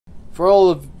for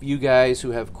all of you guys who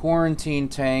have quarantine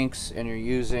tanks and you're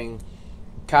using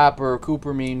copper,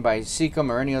 cupramine by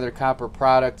Seachem, or any other copper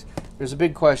product, there's a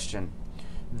big question.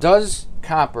 Does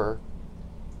copper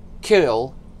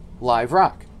kill live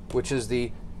rock, which is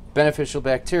the beneficial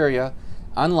bacteria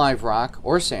on live rock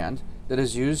or sand that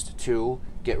is used to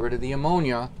get rid of the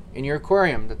ammonia in your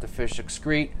aquarium that the fish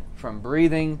excrete from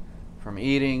breathing, from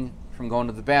eating, from going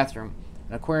to the bathroom?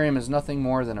 An aquarium is nothing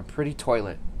more than a pretty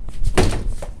toilet.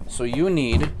 So you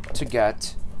need to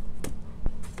get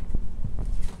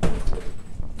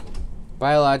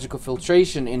biological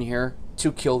filtration in here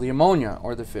to kill the ammonia,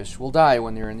 or the fish will die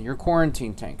when they're in your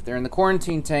quarantine tank. They're in the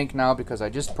quarantine tank now because I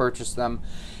just purchased them,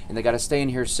 and they got to stay in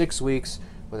here 6 weeks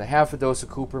with a half a dose of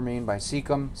cupramine by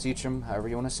Seachem, however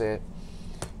you want to say it.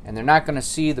 And they're not going to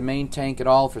see the main tank at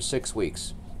all for 6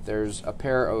 weeks. There's a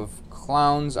pair of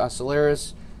clowns,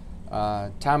 ocellaris,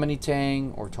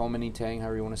 Tominitang, or Tominitang,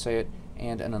 however you want to say it,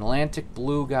 and an Atlantic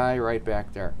blue guy right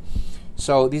back there.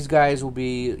 So these guys will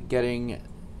be getting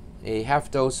a half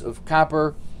dose of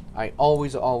copper. I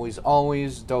always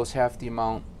dose half the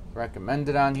amount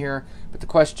recommended on here, but the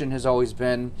question has always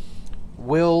been,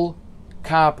 will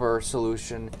copper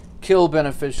solution kill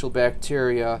beneficial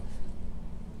bacteria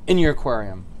in your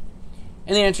aquarium?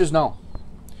 And the answer is no.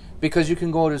 Because you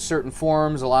can go to certain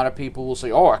forums, a lot of people will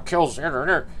say, oh, it kills it.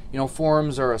 You know,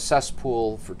 forums are a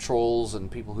cesspool for trolls and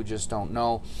people who just don't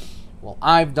know. Well,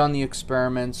 I've done the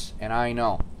experiments and I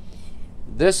know.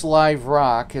 This live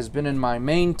rock has been in my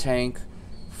main tank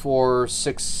for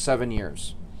 6-7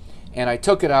 years. And I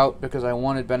took it out because I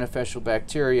wanted beneficial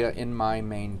bacteria in my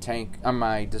main tank,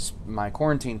 my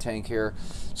quarantine tank here,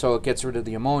 so it gets rid of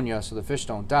the ammonia so the fish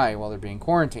don't die while they're being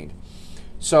quarantined.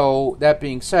 So that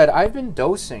being said, I've been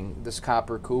dosing this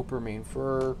copper cupramine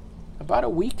for about a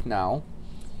week now,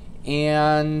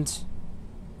 and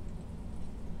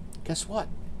guess what?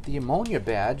 The ammonia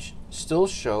badge still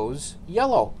shows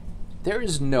yellow. There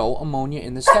is no ammonia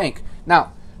in this tank.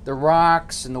 Now, the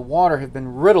rocks and the water have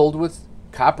been riddled with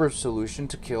copper solution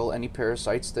to kill any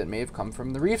parasites that may have come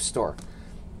from the REEF store.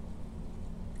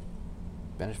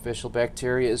 Beneficial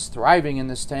bacteria is thriving in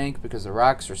this tank because the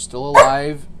rocks are still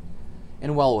alive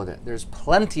and well with it. There's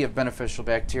plenty of beneficial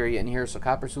bacteria in here, so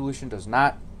copper solution does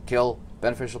not kill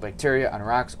beneficial bacteria on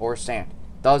rocks or sand.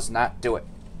 Does not do it.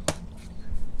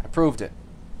 I proved it.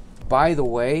 By the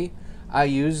way, I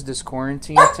used this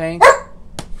quarantine tank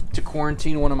to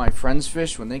quarantine one of my friend's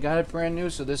fish when they got it brand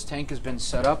new, so this tank has been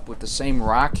set up with the same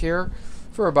rock here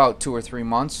for about 2 or 3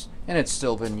 months, and it's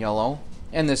still been yellow,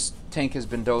 and this tank has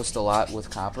been dosed a lot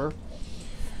with copper.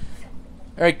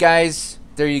 Alright guys,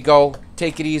 there you go.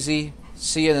 Take it easy.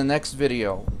 See you in the next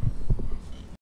video.